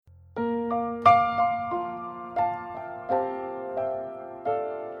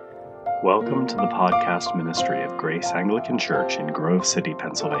Welcome to the podcast ministry of Grace Anglican Church in Grove City,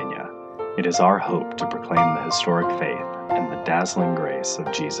 Pennsylvania. It is our hope to proclaim the historic faith and the dazzling grace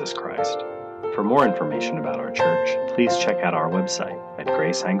of Jesus Christ. For more information about our church, please check out our website at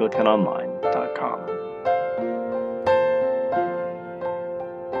graceanglicanonline.com.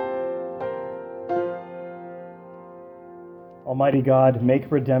 Almighty God,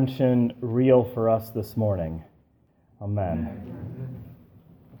 make redemption real for us this morning. Amen.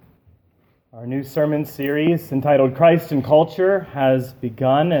 Our new sermon series entitled Christ and Culture has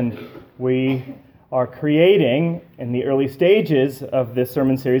begun, and we are creating, in the early stages of this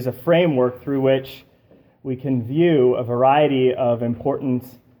sermon series, a framework through which we can view a variety of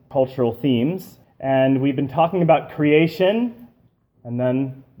important cultural themes. And we've been talking about creation, and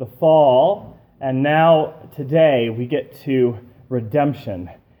then the fall, and now today we get to redemption.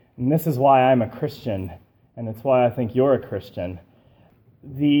 And this is why I'm a Christian, and it's why I think you're a Christian.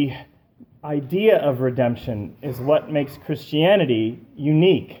 The idea of redemption is what makes Christianity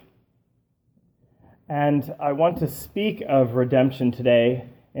unique. And I want to speak of redemption today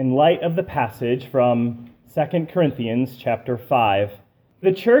in light of the passage from 2 Corinthians chapter 5.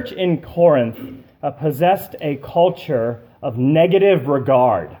 The church in Corinth possessed a culture of negative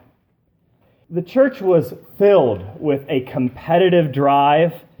regard. The church was filled with a competitive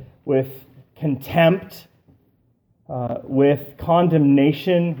drive, with contempt, with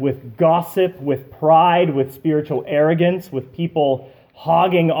condemnation, with gossip, with pride, with spiritual arrogance, with people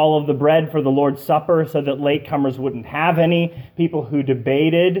hogging all of the bread for the Lord's Supper so that latecomers wouldn't have any, people who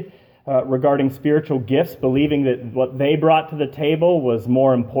debated regarding spiritual gifts, believing that what they brought to the table was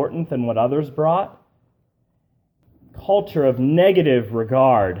more important than what others brought. Culture of negative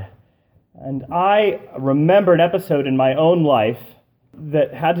regard. And I remember an episode in my own life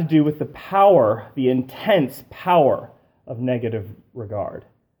that had to do with the power, the intense power of negative regard.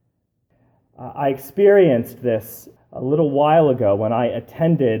 I experienced this a little while ago when I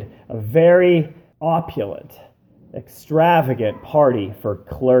attended a very opulent, extravagant party for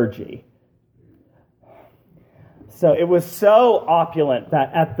clergy. So it was so opulent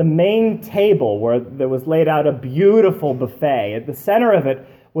that at the main table where there was laid out a beautiful buffet, at the center of it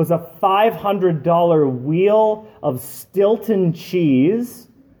was a $500 wheel of Stilton cheese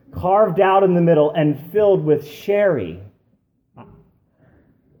carved out in the middle and filled with sherry.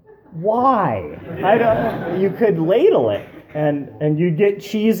 Why? You could ladle it, and you'd get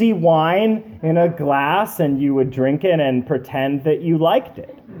cheesy wine in a glass, and you would drink it and pretend that you liked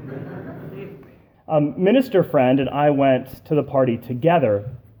it. A minister friend and I went to the party together.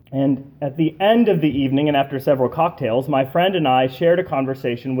 And at the end of the evening, and after several cocktails, my friend and I shared a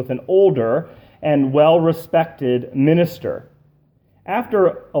conversation with an older and well-respected minister.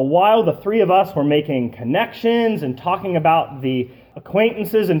 After a while, the three of us were making connections and talking about the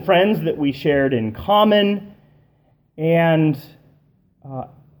acquaintances and friends that we shared in common. And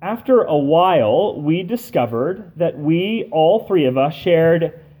after a while, we discovered that we, all three of us,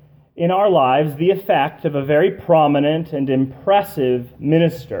 shared in our lives the effect of a very prominent and impressive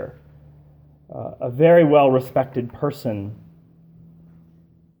minister, a very well-respected person.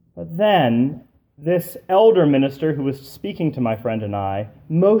 But then, this elder minister who was speaking to my friend and I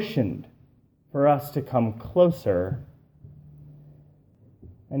motioned for us to come closer.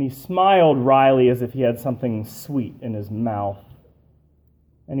 And he smiled wryly as if he had something sweet in his mouth.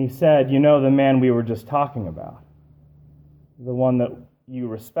 And he said, "You know the man we were just talking about, the one that you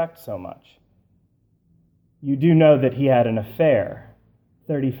respect so much. You do know that he had an affair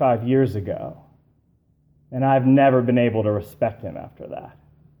 35 years ago, and I've never been able to respect him after that."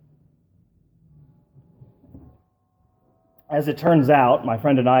 As it turns out, my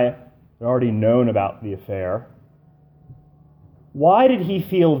friend and I had already known about the affair. Why did he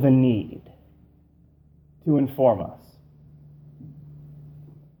feel the need to inform us?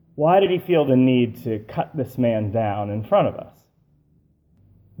 Why did he feel the need to cut this man down in front of us?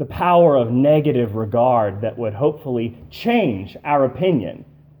 The power of negative regard that would hopefully change our opinion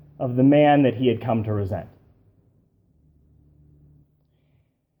of the man that he had come to resent.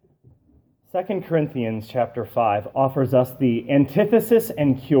 2 Corinthians chapter 5 offers us the antithesis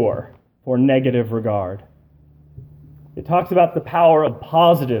and cure for negative regard. It talks about the power of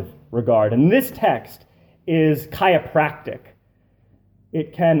positive regard, and this text is chiropractic.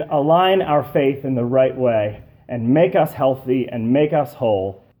 It can align our faith in the right way and make us healthy and make us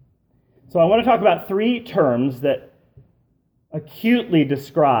whole. So I want to talk about three terms that acutely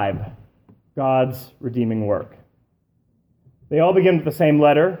describe God's redeeming work. They all begin with the same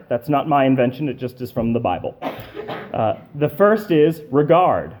letter. That's not my invention. It just is from the Bible. The first is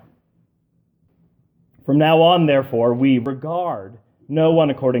regard. From now on, therefore, we regard No one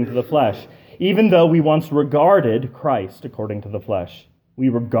according to the flesh. Even though we once regarded Christ according to the flesh, we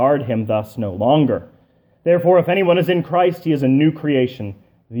regard him thus no longer. Therefore, if anyone is in Christ, he is a new creation.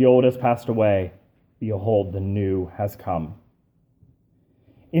 The old has passed away. Behold, the new has come.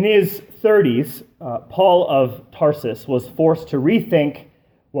 In his 30s, Paul of Tarsus was forced to rethink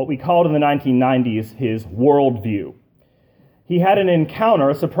what we called in the 1990s his worldview. He had an encounter,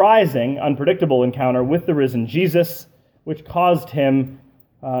 a surprising, unpredictable encounter with the risen Jesus, which caused him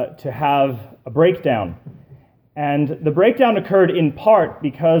to have a breakdown. And the breakdown occurred in part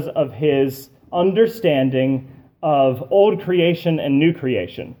because of his understanding of old creation and new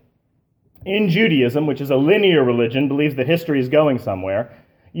creation. In Judaism, which is a linear religion, believes that history is going somewhere,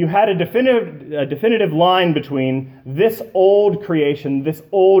 you had a definitive line between this old creation, this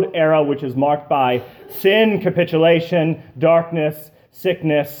old era, which is marked by sin, capitulation, darkness,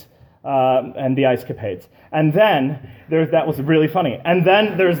 sickness, and the ice capades. And then, that was really funny. And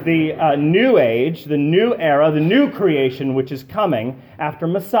then there's the new age, the new era, the new creation, which is coming after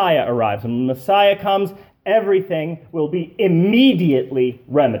Messiah arrives. And when Messiah comes, everything will be immediately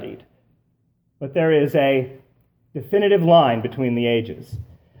remedied. But there is a definitive line between the ages.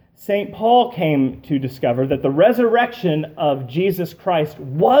 St. Paul came to discover that the resurrection of Jesus Christ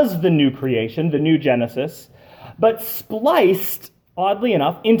was the new creation, the new Genesis, but spliced, oddly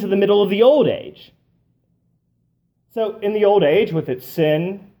enough, into the middle of the old age. So in the old age, with its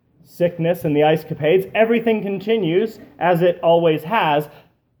sin, sickness, and the ice capades, everything continues as it always has,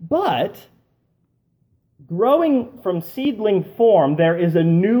 but growing from seedling form, there is a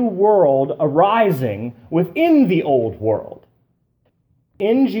new world arising within the old world.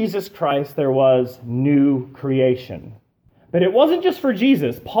 In Jesus Christ, there was new creation. But it wasn't just for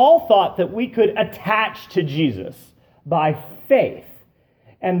Jesus. Paul thought that we could attach to Jesus by faith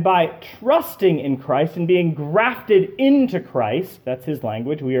and by trusting in Christ and being grafted into Christ. That's his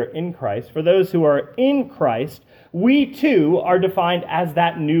language. We are in Christ. For those who are in Christ, we too are defined as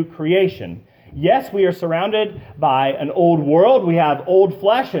that new creation. Yes, we are surrounded by an old world. We have old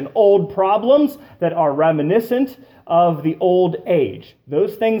flesh and old problems that are reminiscent of the old age.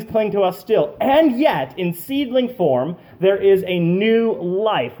 Those things cling to us still. And yet, in seedling form, there is a new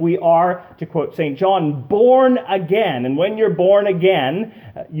life. We are, to quote St. John, born again. And when you're born again,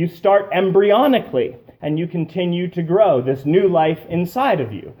 you start embryonically, and you continue to grow this new life inside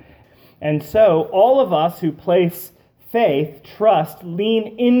of you. And so, all of us who place faith, trust,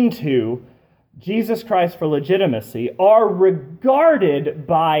 lean into Jesus Christ for legitimacy are regarded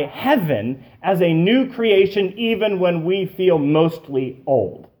by heaven as a new creation even when we feel mostly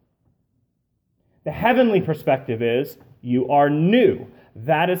old. The heavenly perspective is, you are new.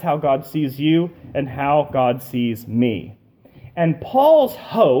 That is how God sees you and how God sees me. And Paul's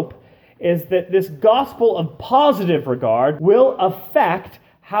hope is that this gospel of positive regard will affect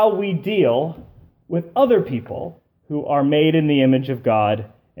how we deal with other people who are made in the image of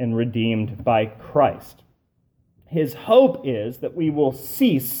God and redeemed by Christ. His hope is that we will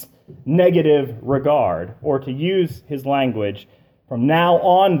cease negative regard, or to use his language, from now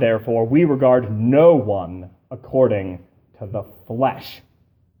on, therefore, we regard no one according to the flesh.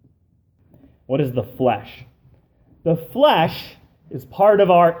 What is the flesh? The flesh is part of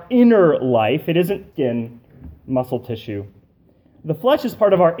our inner life. It isn't skin, muscle tissue. The flesh is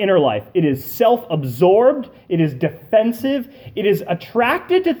part of our inner life. It is self-absorbed. It is defensive. It is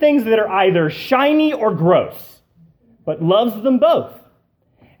attracted to things that are either shiny or gross, but loves them both.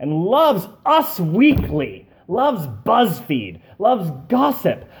 And loves us weakly, loves BuzzFeed, loves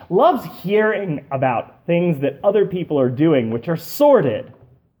gossip, loves hearing about things that other people are doing which are sordid.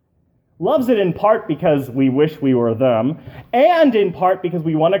 Loves it in part because we wish we were them, and in part because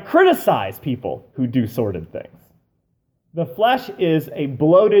we want to criticize people who do sordid things. The flesh is a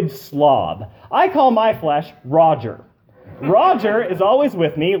bloated slob. I call my flesh Roger. Roger is always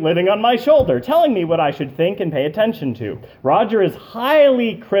with me, living on my shoulder, telling me what I should think and pay attention to. Roger is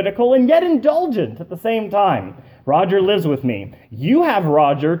highly critical and yet indulgent at the same time. Roger lives with me. You have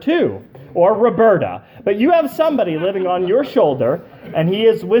Roger too, or Roberta, but you have somebody living on your shoulder, and he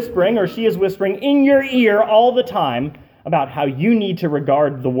is whispering, or she is whispering in your ear all the time about how you need to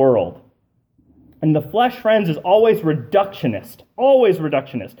regard the world. And the flesh, friends, is always reductionist. Always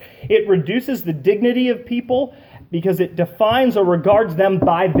reductionist. It reduces the dignity of people because it defines or regards them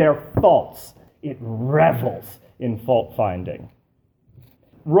by their faults. It revels in fault-finding.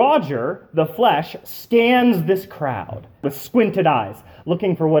 Roger, the flesh, scans this crowd with squinted eyes,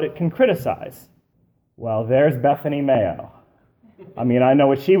 looking for what it can criticize. Well, there's Bethany Mayo. I mean, I know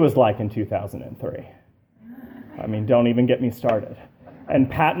what she was like in 2003. I mean, don't even get me started. And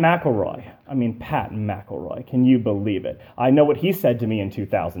Pat McElroy, can you believe it? I know what he said to me in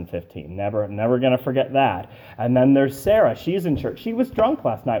 2015. Never going to forget that. And then there's Sarah. She's in church. She was drunk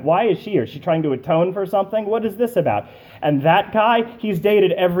last night. Why is she here? Is she trying to atone for something? What is this about? And that guy, he's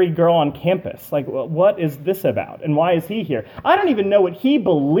dated every girl on campus. Like, what is this about? And why is he here? I don't even know what he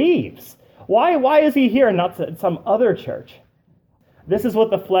believes. Why is he here and not at some other church? This is what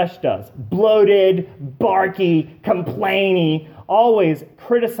the flesh does. Bloated, barky, complaining, always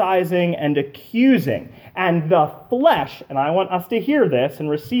criticizing and accusing. And the flesh, and I want us to hear this and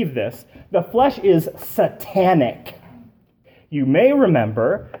receive this, the flesh is satanic. You may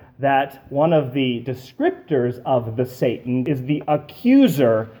remember that one of the descriptors of the Satan is the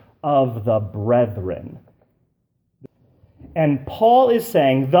accuser of the brethren. And Paul is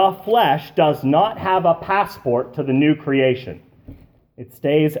saying the flesh does not have a passport to the new creation. It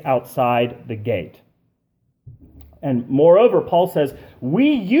stays outside the gate. And moreover, Paul says,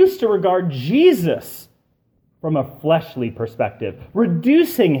 we used to regard Jesus from a fleshly perspective,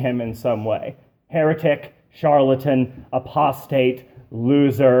 reducing him in some way. Heretic, charlatan, apostate,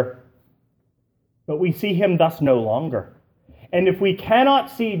 loser. But we see him thus no longer. And if we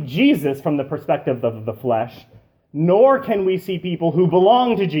cannot see Jesus from the perspective of the flesh, nor can we see people who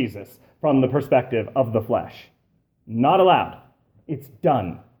belong to Jesus from the perspective of the flesh. Not allowed. It's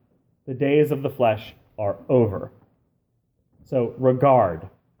done. The days of the flesh are over. So regard.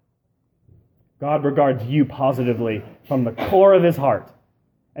 God regards you positively from the core of his heart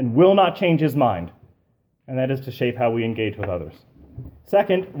and will not change his mind. And that is to shape how we engage with others.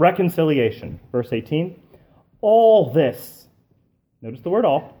 Second, reconciliation. Verse 18. All this, notice the word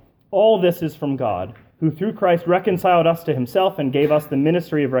all this is from God, who through Christ reconciled us to himself and gave us the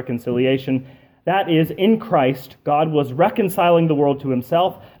ministry of reconciliation. That is, in Christ, God was reconciling the world to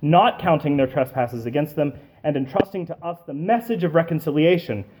himself, not counting their trespasses against them, and entrusting to us the message of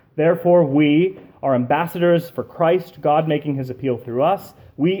reconciliation. Therefore, we are ambassadors for Christ, God making his appeal through us.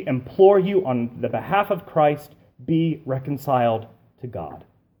 We implore you on the behalf of Christ, be reconciled to God.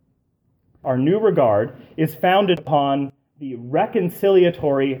 Our new regard is founded upon the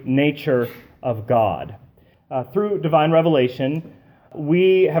reconciliatory nature of God. Through divine revelation,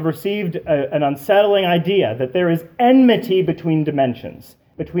 we have received an unsettling idea that there is enmity between dimensions,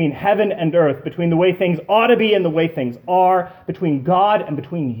 between heaven and earth, between the way things ought to be and the way things are, between God and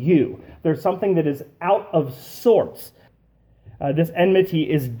between you. There's something that is out of sorts. This enmity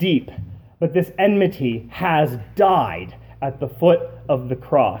is deep, but this enmity has died at the foot of the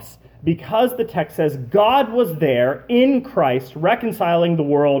cross, because the text says God was there in Christ reconciling the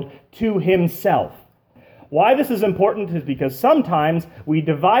world to himself. Why this is important is because sometimes we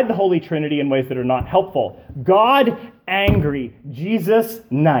divide the Holy Trinity in ways that are not helpful. God, angry. Jesus,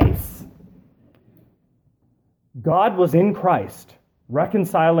 nice. God was in Christ,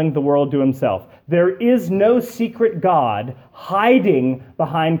 reconciling the world to himself. There is no secret God hiding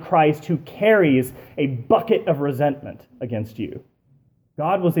behind Christ who carries a bucket of resentment against you.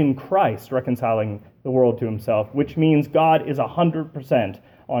 God was in Christ reconciling the world to himself, which means God is 100%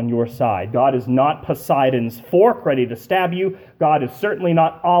 on your side. God is not Poseidon's fork ready to stab you. God is certainly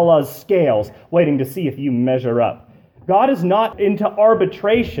not Allah's scales waiting to see if you measure up. God is not into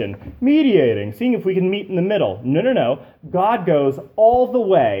arbitration, mediating, seeing if we can meet in the middle. No. God goes all the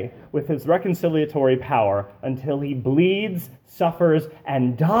way with his reconciliatory power until he bleeds, suffers,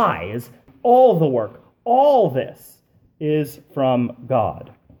 and dies. All the work, all this is from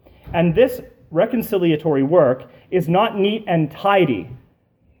God. And this reconciliatory work is not neat and tidy.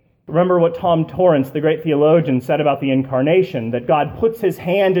 Remember what Tom Torrance, the great theologian, said about the incarnation, that God puts his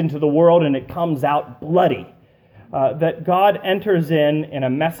hand into the world and it comes out bloody. That God enters in a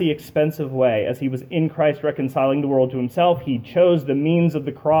messy, expensive way. As he was in Christ reconciling the world to himself, he chose the means of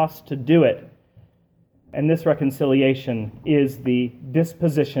the cross to do it. And this reconciliation is the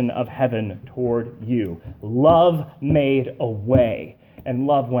disposition of heaven toward you. Love made a way, and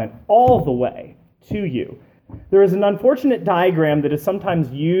love went all the way to you. There is an unfortunate diagram that is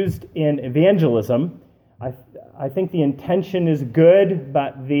sometimes used in evangelism. I think the intention is good,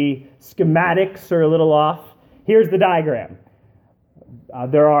 but the schematics are a little off. Here's the diagram.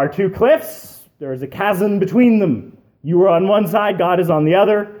 There are two cliffs. There is a chasm between them. You are on one side, God is on the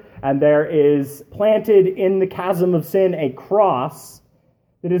other. And there is planted in the chasm of sin a cross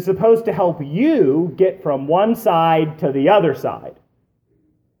that is supposed to help you get from one side to the other side.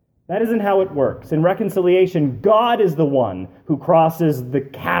 That isn't how it works. In reconciliation, God is the one who crosses the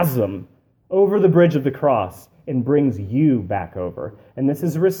chasm over the bridge of the cross and brings you back over. And this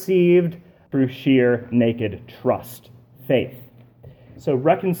is received through sheer naked trust, faith. So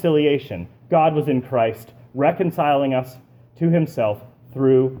reconciliation, God was in Christ, reconciling us to himself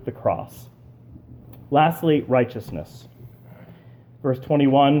through the cross. Lastly, righteousness. Verse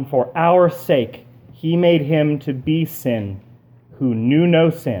 21, for our sake he made him to be sin who knew no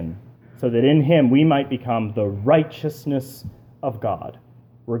sin, so that in him we might become the righteousness of God.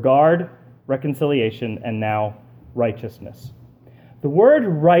 Regard, reconciliation, and now righteousness. The word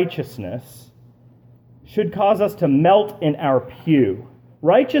righteousness should cause us to melt in our pew.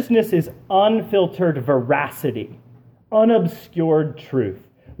 Righteousness is unfiltered veracity, unobscured truth,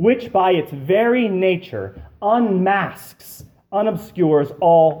 which by its very nature unmasks, unobscures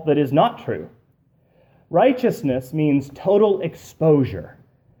all that is not true. Righteousness means total exposure.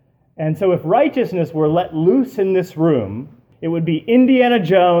 And so if righteousness were let loose in this room, it would be Indiana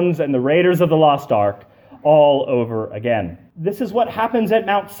Jones and the Raiders of the Lost Ark all over again. This is what happens at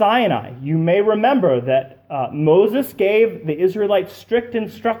Mount Sinai. You may remember that Moses gave the Israelites strict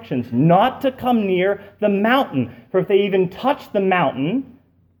instructions not to come near the mountain, for if they even touched the mountain,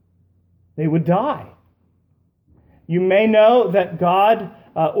 they would die. You may know that God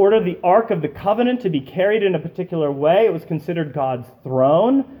ordered the Ark of the Covenant to be carried in a particular way. It was considered God's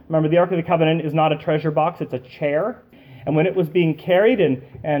throne. Remember, the Ark of the Covenant is not a treasure box, it's a chair. And when it was being carried and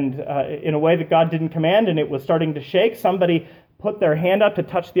in a way that God didn't command, and it was starting to shake, somebody put their hand up to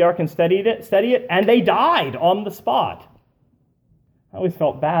touch the ark and steady it, and they died on the spot. I always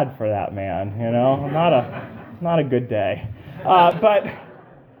felt bad for that man, not a good day.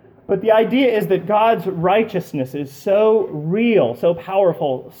 But the idea is that God's righteousness is so real, so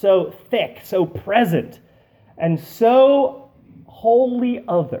powerful, so thick, so present, and so wholly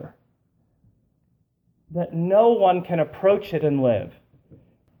other that no one can approach it and live.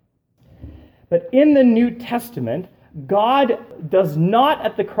 But in the New Testament, God does not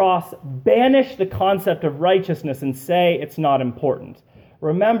at the cross banish the concept of righteousness and say it's not important.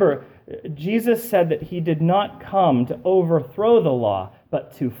 Remember, Jesus said that he did not come to overthrow the law,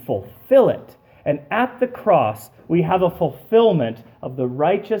 but to fulfill it. And at the cross, we have a fulfillment of the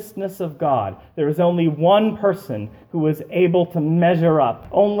righteousness of God. There is only one person who was able to measure up,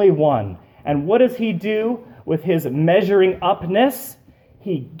 only one. And what does he do with his measuring upness?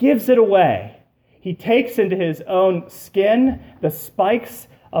 He gives it away. He takes into his own skin the spikes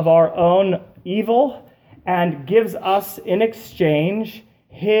of our own evil and gives us in exchange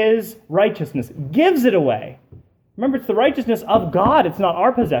his righteousness. Gives it away. Remember, it's the righteousness of God. It's not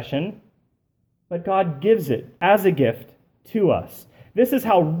our possession, but God gives it as a gift to us. This is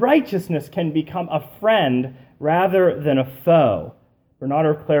how righteousness can become a friend rather than a foe. Bernard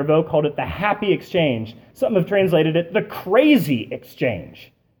of Clairvaux called it the happy exchange. Some have translated it the crazy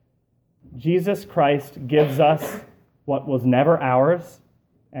exchange. Jesus Christ gives us what was never ours,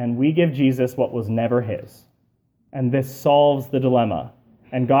 and we give Jesus what was never his. And this solves the dilemma.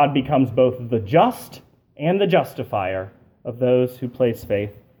 And God becomes both the just and the justifier of those who place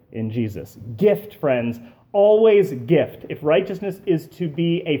faith in Jesus. Gift, friends, always gift. If righteousness is to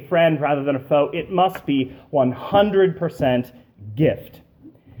be a friend rather than a foe, it must be 100% gift.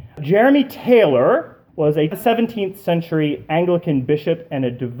 Jeremy Taylor was a 17th century Anglican bishop and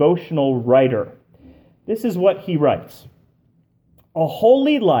a devotional writer. This is what he writes. A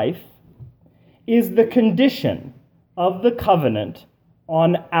holy life is the condition of the covenant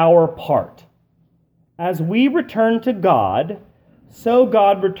on our part. As we return to God, so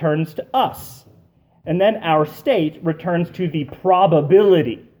God returns to us. And then our state returns to the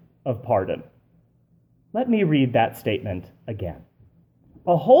probability of pardon. Let me read that statement again.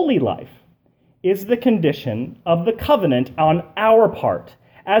 A holy life is the condition of the covenant on our part.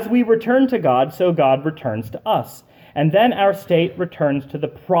 As we return to God, so God returns to us. And then our state returns to the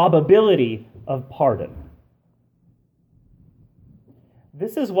probability of pardon.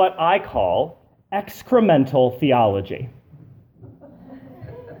 This is what I call excremental theology.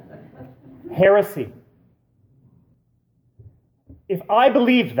 Heresy. If I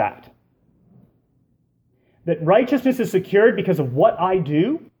believed that righteousness is secured because of what I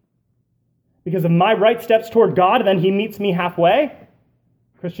do, because of my right steps toward God, and then he meets me halfway,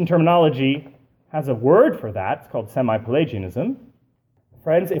 Christian terminology has a word for that. It's called semi-Pelagianism.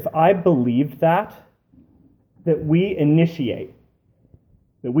 Friends, if I believed that we initiate,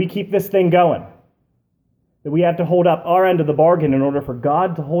 that we keep this thing going, that we have to hold up our end of the bargain in order for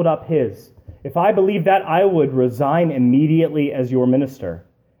God to hold up his, if I believed that, I would resign immediately as your minister.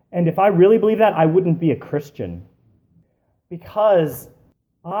 And if I really believe that, I wouldn't be a Christian. Because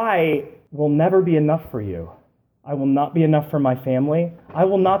I will never be enough for you. I will not be enough for my family. I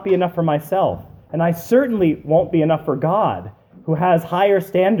will not be enough for myself. And I certainly won't be enough for God, who has higher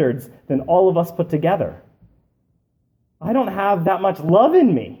standards than all of us put together. I don't have that much love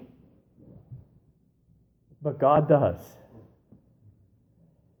in me. But God does.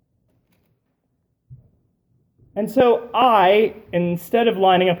 And so I, instead of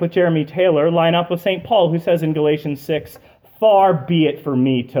lining up with Jeremy Taylor, line up with St. Paul, who says in Galatians 6, "Far be it for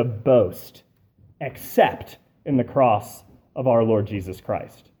me to boast, except in the cross of our Lord Jesus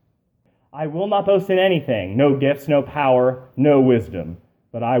Christ. I will not boast in anything, no gifts, no power, no wisdom,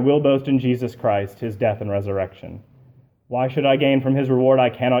 but I will boast in Jesus Christ, his death and resurrection. Why should I gain from his reward? I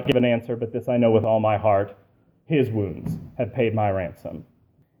cannot give an answer, but this I know with all my heart, his wounds have paid my ransom."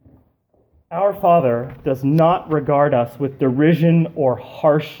 Our Father does not regard us with derision or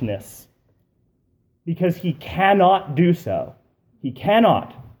harshness because he cannot do so. He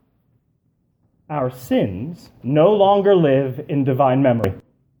cannot. Our sins no longer live in divine memory.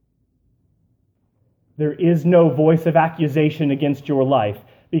 There is no voice of accusation against your life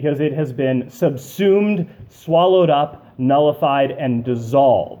because it has been subsumed, swallowed up, nullified, and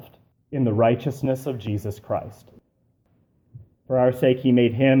dissolved in the righteousness of Jesus Christ. For our sake, he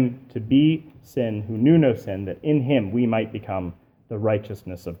made him to be sin who knew no sin, that in him we might become the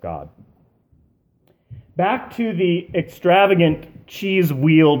righteousness of God. Back to the extravagant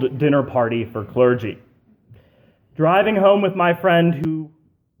cheese-wheeled dinner party for clergy. Driving home with my friend who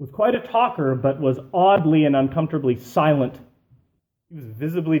was quite a talker, but was oddly and uncomfortably silent. He was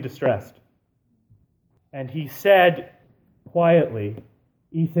visibly distressed. And he said quietly,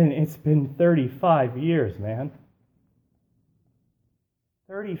 "Ethan, it's been 35 years, man.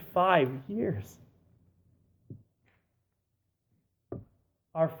 35 years.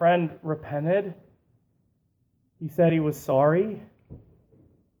 Our friend repented. He said he was sorry.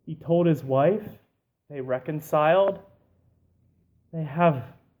 He told his wife. They reconciled. They have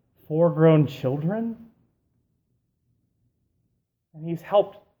 4 grown children. And he's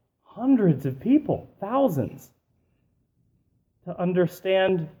helped hundreds of people, thousands, to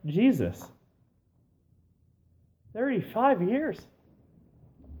understand Jesus. 35 years.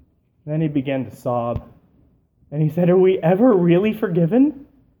 Then he began to sob. And he said, "Are we ever really forgiven?"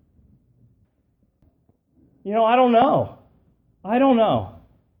 I don't know. I don't know.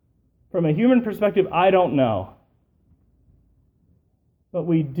 From a human perspective, I don't know. But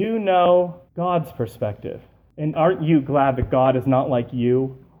we do know God's perspective. And aren't you glad that God is not like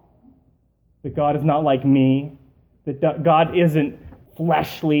you? That God is not like me? That God isn't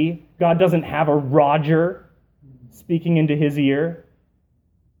fleshly? God doesn't have a Roger speaking into his ear,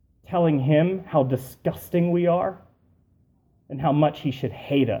 telling him how disgusting we are and how much he should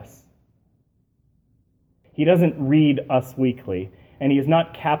hate us. He doesn't read us weakly, and he is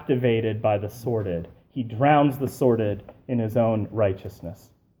not captivated by the sordid. He drowns the sordid in his own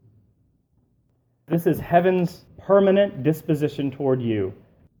righteousness. This is heaven's permanent disposition toward you: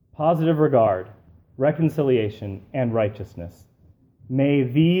 positive regard, reconciliation, and righteousness. May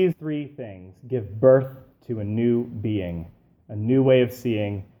these 3 things give birth to a new being, a new way of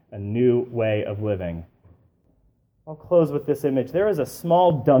seeing, a new way of living. I'll close with this image. There is a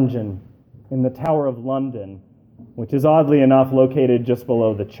small dungeon in the Tower of London, which is oddly enough located just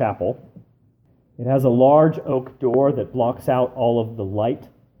below the chapel. It has a large oak door that blocks out all of the light.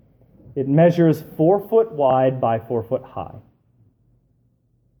 It measures 4 foot wide by 4 foot high.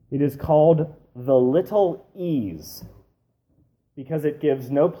 It is called the Little Ease because it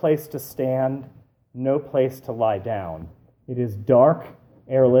gives no place to stand, no place to lie down. It is dark,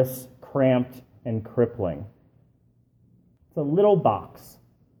 airless, cramped, and crippling. It's a little box.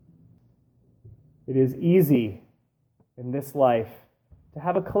 It is easy in this life to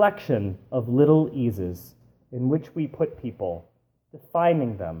have a collection of little eases in which we put people,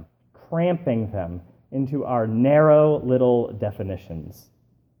 defining them, cramping them into our narrow little definitions.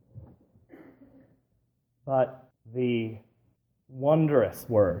 But the wondrous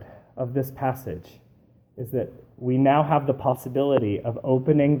word of this passage is that we now have the possibility of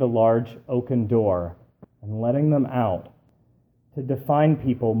opening the large oaken door and letting them out to define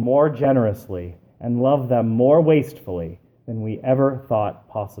people more generously and love them more wastefully than we ever thought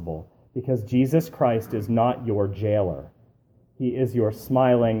possible, because Jesus Christ is not your jailer. He is your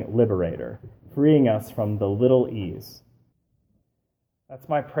smiling liberator, freeing us from the little ease. That's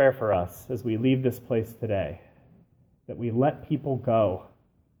my prayer for us as we leave this place today, that we let people go,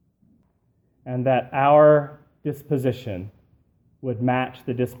 and that our disposition would match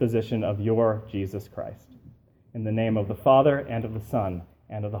the disposition of your Jesus Christ. In the name of the Father, and of the Son,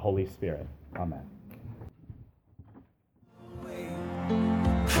 and of the Holy Spirit. Amen.